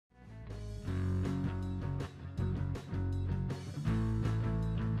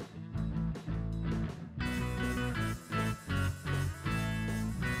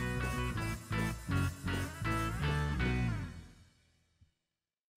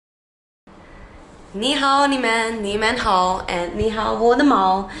Ni hao, ni man hao, and ni hao wo de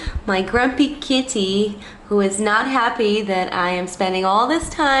mao. My grumpy kitty, who is not happy that I am spending all this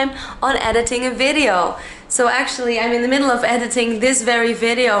time on editing a video. So actually, I'm in the middle of editing this very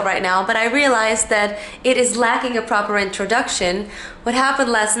video right now, but I realized that it is lacking a proper introduction. What happened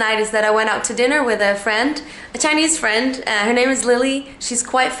last night is that I went out to dinner with a friend, a Chinese friend. Her name is Lily. She's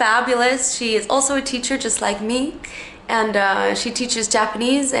quite fabulous. She is also a teacher just like me. And she teaches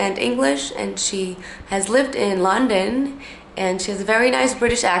Japanese and English, and she has lived in London, and she has a very nice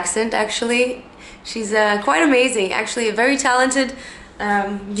British accent actually. She's quite amazing, actually a very talented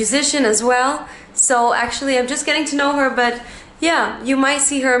musician as well. So actually I'm just getting to know her, but yeah, you might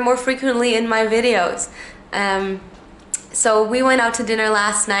see her more frequently in my videos. So we went out to dinner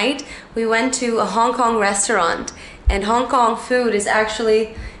last night. We went to a Hong Kong restaurant, and Hong Kong food is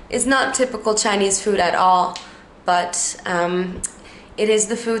not typical Chinese food at all. But it is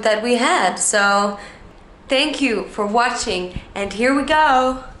the food that we had. So thank you for watching, and here we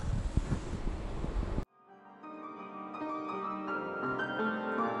go.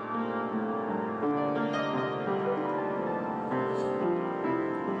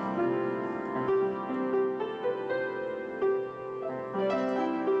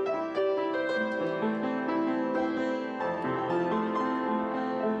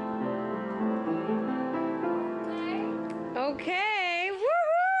 Okay,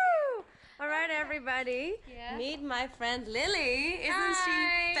 woohoo! Alright everybody, meet my friend Lily. Isn't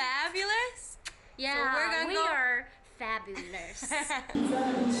she fabulous? Yeah, so we're gonna we go... are fabulous.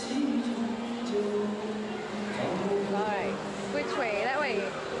 Alright, which way? That way.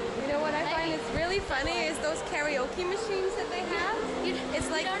 You know what I find is really funny is those karaoke machines that they have. It's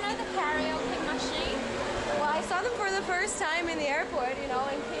like, you don't know the karaoke machine? well, I saw them for the first time in the airport, you know,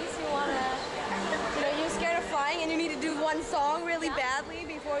 in case you wanna, you know, you're scared of flying and you need to do one song really badly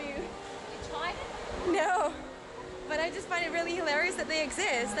before you... You tried it? No, but I just find it really hilarious that they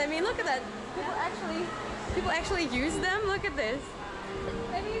exist. I mean, look at that. People actually use them. Look at this.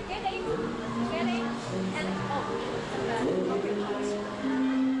 Maybe you get it. Get it. And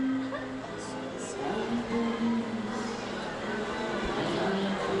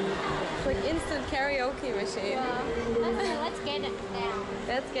It's like instant karaoke machine. let's get it down.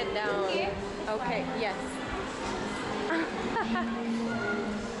 Let's get down. Here? Okay, yes.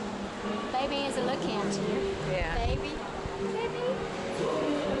 Baby is looking at you. Yeah. Baby. Baby.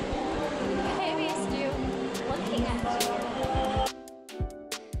 Baby is still looking at you.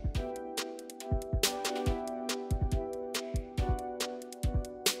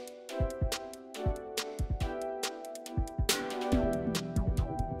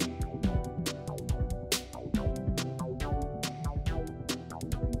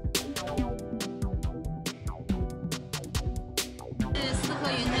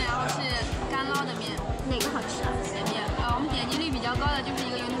哪个好吃啊？咸面，我们点击率比较高的就是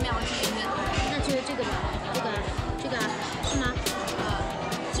一个油条面和吃咸面。那就是这个吧，这个是吗？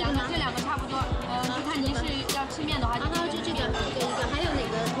这两个差不多。就看您是要吃面的话，就这个一个，还有哪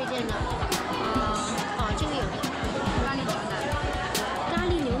个推荐的？这个有的。咖喱牛腩。咖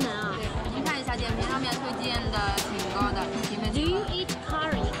喱牛腩啊？对，您看一下点评上面推荐的挺高的，评分。Do you eat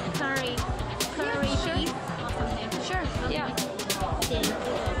curry beef? Sure. Yeah. 点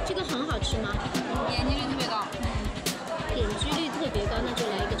这个很好吃吗？点击率特别高。点击率特别高，那就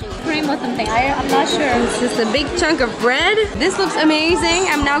来一个这个。Cream or something. I'm not sure. It's just a big chunk of bread. This looks amazing.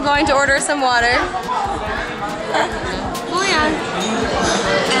 I'm now going to order some water. Oh yeah.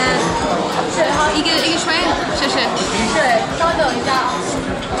 And 一个水，谢谢。对，稍等一下。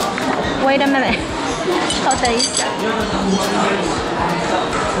Wait a minute. 稍等一下。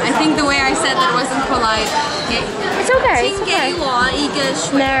I think the way I said that wasn't polite. Okay. It's okay. 请给我一个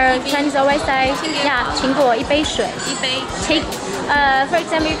水。No, Chinese always say, yeah, 请给我一杯水。一杯。请for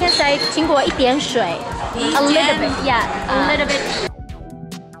example, you can say 请给我一点水。A little bit, yeah, a little bit.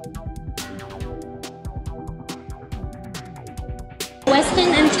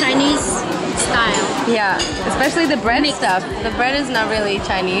 Western and Chinese style. Yeah, especially the bread stuff. The bread is not really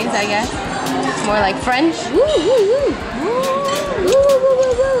Chinese, I guess. It's more like French. Woo, woo, woo. Woo, woo,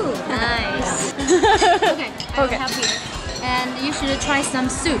 woo, woo. Nice. Okay, I will help you. And you should try some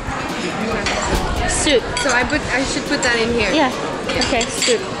soup. Soup. So I should put that in here. Yeah. Okay,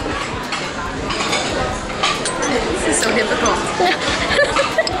 soup. This is so difficult.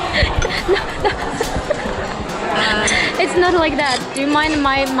 It's not like that. Do you mind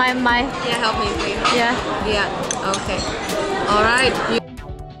my? Yeah, help me please. Yeah. Yeah. Okay. All right.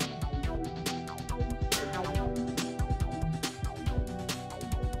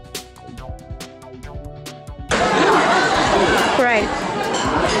 Great.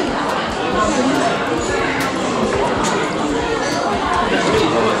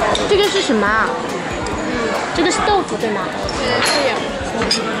 什么啊？这个是豆腐对吗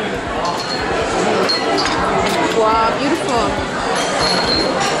？Wow, beautiful.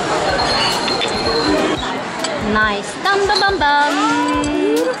 Nice. Bum bum bum bum.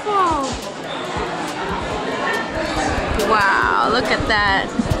 Beautiful. Wow, look at that.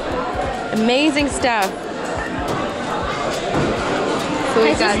 Amazing stuff. So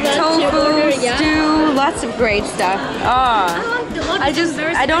we got tofu, stew, lots of great stuff.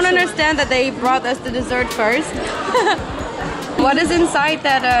 I don't understand that they brought us the dessert first. What is inside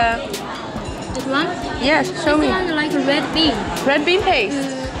that? This one? Yes, show me. This one like red bean. Red bean paste.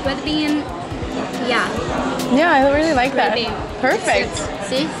 Red bean. Yeah. Yeah, I really like that. bean. Perfect.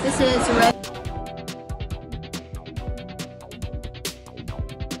 See, this is red.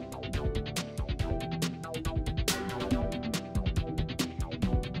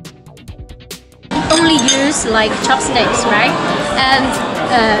 Only use like chopsticks, right? And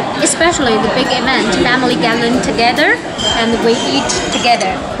especially the big event, family gathering together, and we eat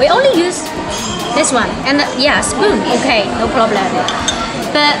together. We only use this one, and yeah, spoon. Okay, no problem.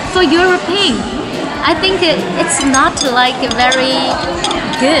 But for European, I think it's not like very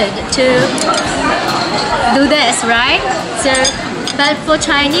good to do this, right? So. But for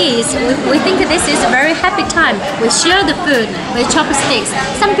Chinese, we think this is a very happy time. We share the food with chopsticks.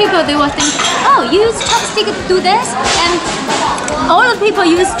 Some people they will think, oh, you use chopstick to do this, and all the people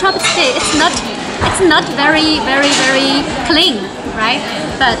use chopstick. It's not very clean, right?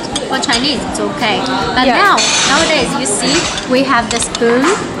 But for Chinese, it's okay. But nowadays, you see, we have the spoon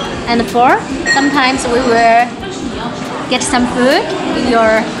and the fork. Sometimes we will get some food in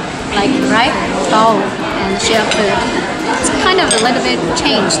your bowl and share food. It's kind of a little bit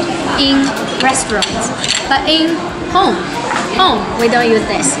changed in restaurants, but in home we don't use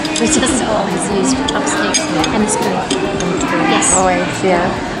this. We just always use chopsticks and spoon. Yes. Always, yeah.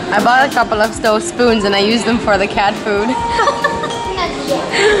 I bought a couple of those spoons and I use them for the cat food.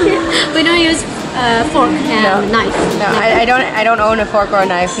 We don't use fork and knife. No, I don't own a fork or a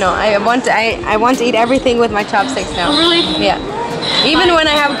knife. No, I want to eat everything with my chopsticks now. Oh, really? Yeah. Even when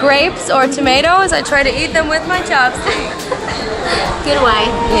I have grapes or tomatoes, I try to eat them with my chopsticks. Good way.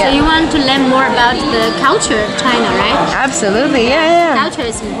 Yeah. So you want to learn more about the culture of China, right? Absolutely, yeah. Culture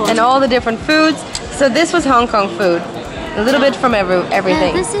is important. And all the different foods. So this was Hong Kong food. A little bit from everything.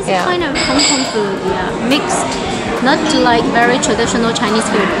 Yeah, this is kind of Hong Kong food, mixed. Not like very traditional Chinese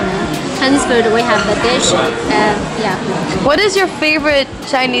food. Chinese food, we have the dish, What is your favorite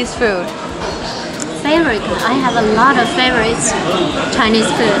Chinese food? Favorite? I have a lot of favorites Chinese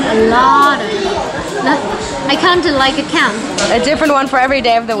food. A lot of. I can't count. A different one for every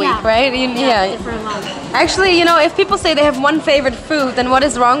day of the week, right? Different one. Actually, you know, if people say they have one favorite food, then what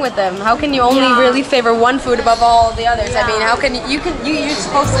is wrong with them? How can you only really favor one food above all the others? I mean, how can you're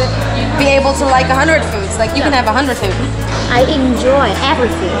supposed to be able to like 100 foods? Like you can have 100 foods. I enjoy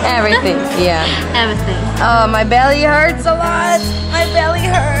everything. Everything, yeah. Everything. Oh, my belly hurts a lot. My belly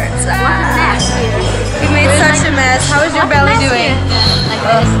hurts. What a mess here. We made such a mess. How is your belly doing? Like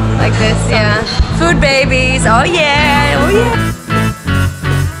this. Like this, yeah. Food babies. Oh yeah. Oh yeah.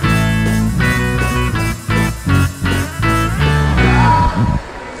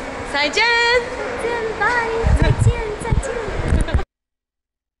 再见。